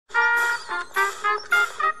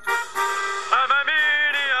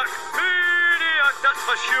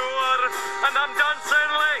and I'm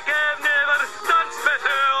dancing like I've never danced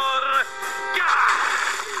before.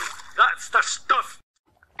 Gah! That's the stuff.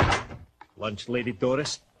 Lunch, Lady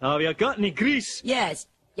Doris. Have you got any grease? Yes,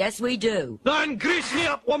 we do. Then grease me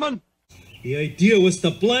up, woman! The idea was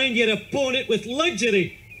to blind your opponent with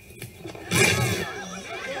luxury.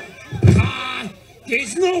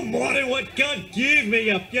 There's no more than what God gave me,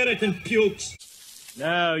 you Puritan pukes.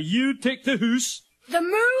 Now you take the hoose. The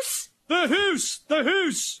moose? The hoose! The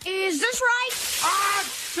hoose! Is this right?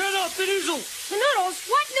 Turn off the noozle! The noodles?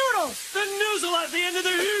 What noodles? The noozle at the end of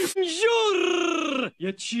the hoose! Sure!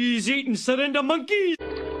 You cheese-eating surrender monkeys!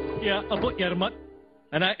 Yeah, I bought your mutt,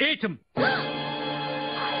 and I ate him.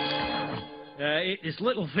 I ate his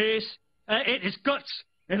little face, I ate his guts,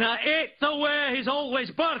 and I ate the way he's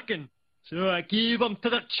always barking. So I gave him to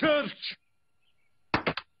the church.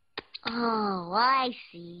 Oh, I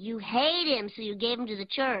see. You hate him, so you gave him to the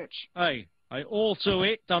church. Aye, I also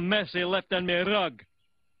ate the mess he left on my rug.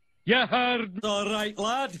 You heard? All right,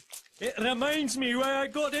 lad. It reminds me why I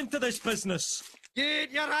got into this business.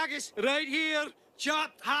 Get your haggis right here.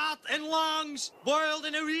 Chopped heart and lungs, boiled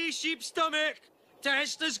in a wee sheep's stomach.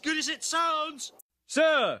 Tastes as good as it sounds.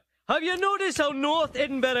 Sir, have you noticed how North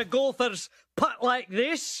Edinburgh golfers putt like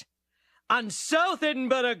this? And South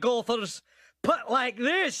Edinburgh golfers putt like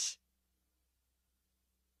this?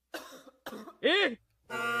 Eh?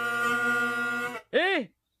 Eh?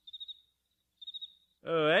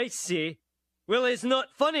 Oh, I see. Well, it's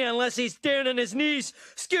not funny unless he's down on his knees,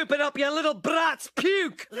 scooping up your little brat's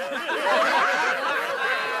puke.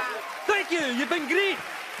 Thank you, you've been great.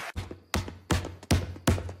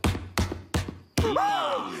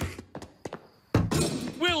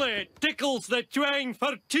 Willie tickles the twang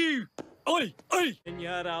for two. Oi, oi! When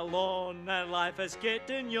you're alone and life is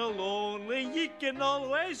getting you lonely, you can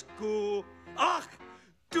always go. Ach,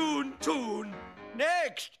 tune.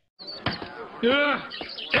 Next!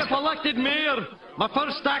 If elected mayor, my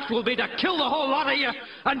first act will be to kill the whole lot of you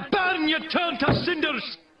and burn you turn to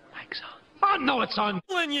cinders. Mike's on. I know it's on.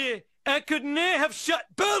 Telling you, I could nae have shut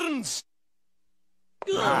Burns.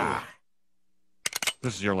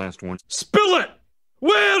 This is your last one. Spill it!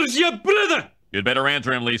 Where's your brother? You'd better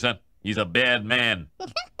answer him, Lisa. He's a bad man.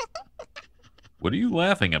 What are you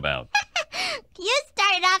laughing about? You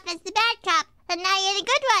started off as the bad cop, and now you're the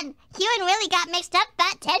good one. You and Willie got mixed up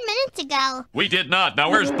about 10 minutes ago. We did not. Now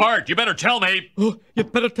where's Bart? You better tell me. Oh,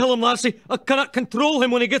 you'd better tell him, lassie. I cannot control him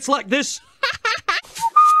when he gets like this.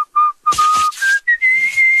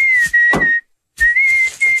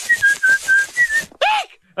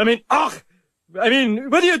 I mean,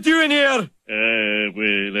 what are you doing here?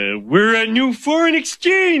 We're a new foreign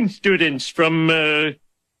exchange students from,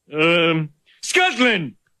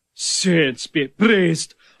 Scotland. Saints be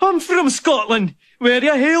praised. I'm from Scotland. Where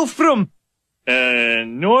you hail from?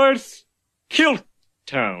 North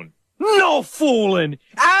Kilttown. No fooling.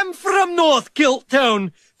 I'm from North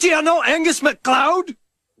Kilttown. Do you know Angus MacLeod?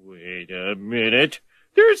 Wait a minute.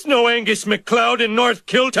 There's no Angus MacLeod in North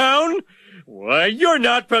Kilttown. Why, you're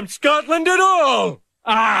not from Scotland at all!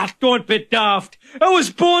 Ah, don't be daft. I was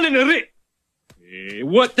born in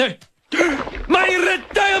what the... My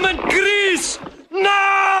retirement grease! No!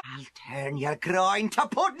 I'll turn your groin to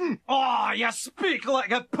pudding. Oh, you speak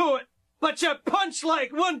like a poet, but you punch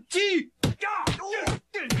like one too.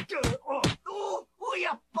 Oh, you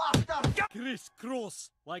bastard! Criss-cross,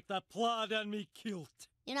 like the plaid on me kilt.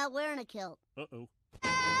 You're not wearing a kilt. Uh-oh.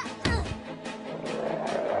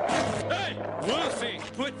 Hey, Wolfie,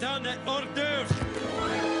 put down that hors d'oeuvres.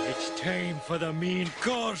 It's time for the main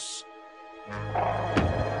course.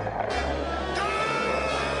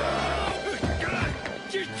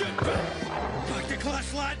 Back to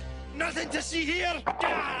class, lad. Nothing to see here. All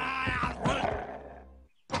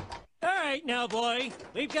right now, boy.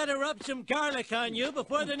 We've got to rub some garlic on you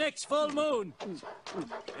before the next full moon.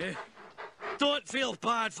 Don't feel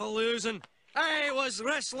bad for losing. I was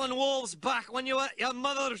wrestling wolves back when you were at your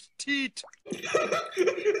mother's teat.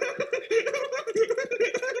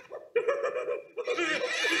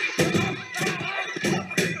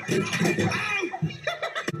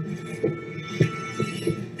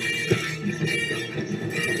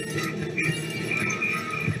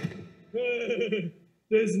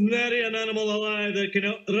 There's nary an animal alive that can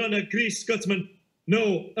outrun a grease Scotsman.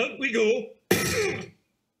 No, out we go.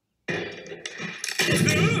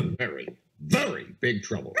 Very big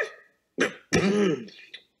trouble.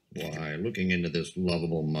 Why, looking into this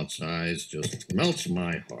lovable mutt's eyes just melts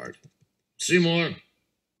my heart. Seymour,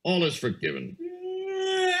 all is forgiven.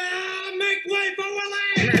 Make way for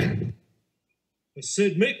Willie! I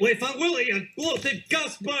said make way for Willie, you bloated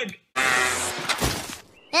gasbug!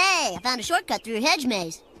 Hey, I found a shortcut through a hedge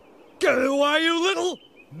maze. Go away, you little!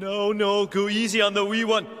 No, go easy on the wee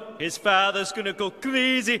one. His father's gonna go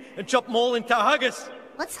crazy and chop them all into haggis.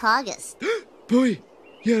 What's haggis? Boy,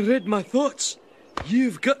 you read my thoughts.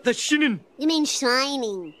 You've got the shinning. You mean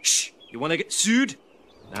shining. Shh! You wanna get sued?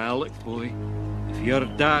 Now look, boy. If your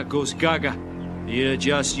dad goes gaga, you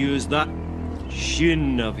just use that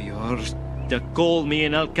shin of yours to call me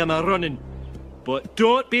and I'll come a running. But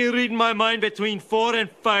don't be reading my mind between 4 and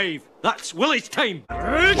 5. That's Willie's time.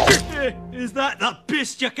 Is that the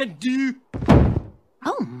best you can do?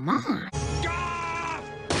 Oh, my.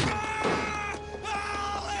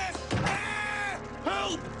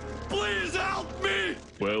 Help! Please help me!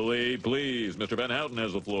 Willie, please. Mr. Van Houten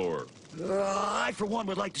has the floor. I, for one,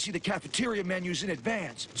 would like to see the cafeteria menus in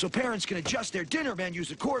advance, so parents can adjust their dinner menus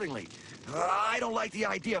accordingly. I don't like the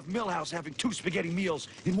idea of Millhouse having 2 spaghetti meals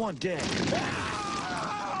in one day.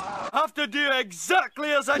 Have to do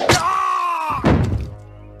exactly as I...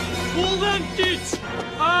 Hold on, kids!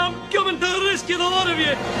 I'm coming to rescue the lot of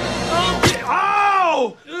you!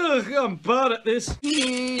 Ow! Ugh, I'm bad at this.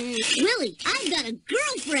 Willie, I've got a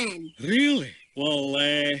girlfriend. Really? Well,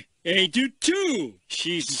 I do too.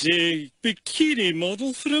 She's a bikini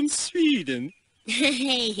model from Sweden.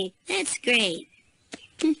 Hey, that's great.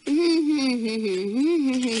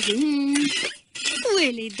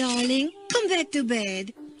 Willie, darling, come back to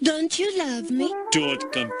bed. Don't you love me?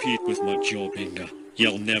 Don't compete with my job, Inga.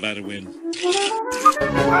 You'll never win.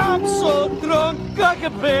 I'm so drunk I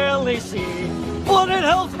can barely see. Blooded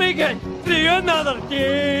hell's begin through another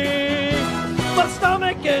day. My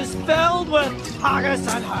stomach is filled with haggis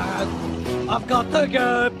and ham. I've got to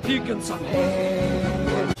go puking some hay.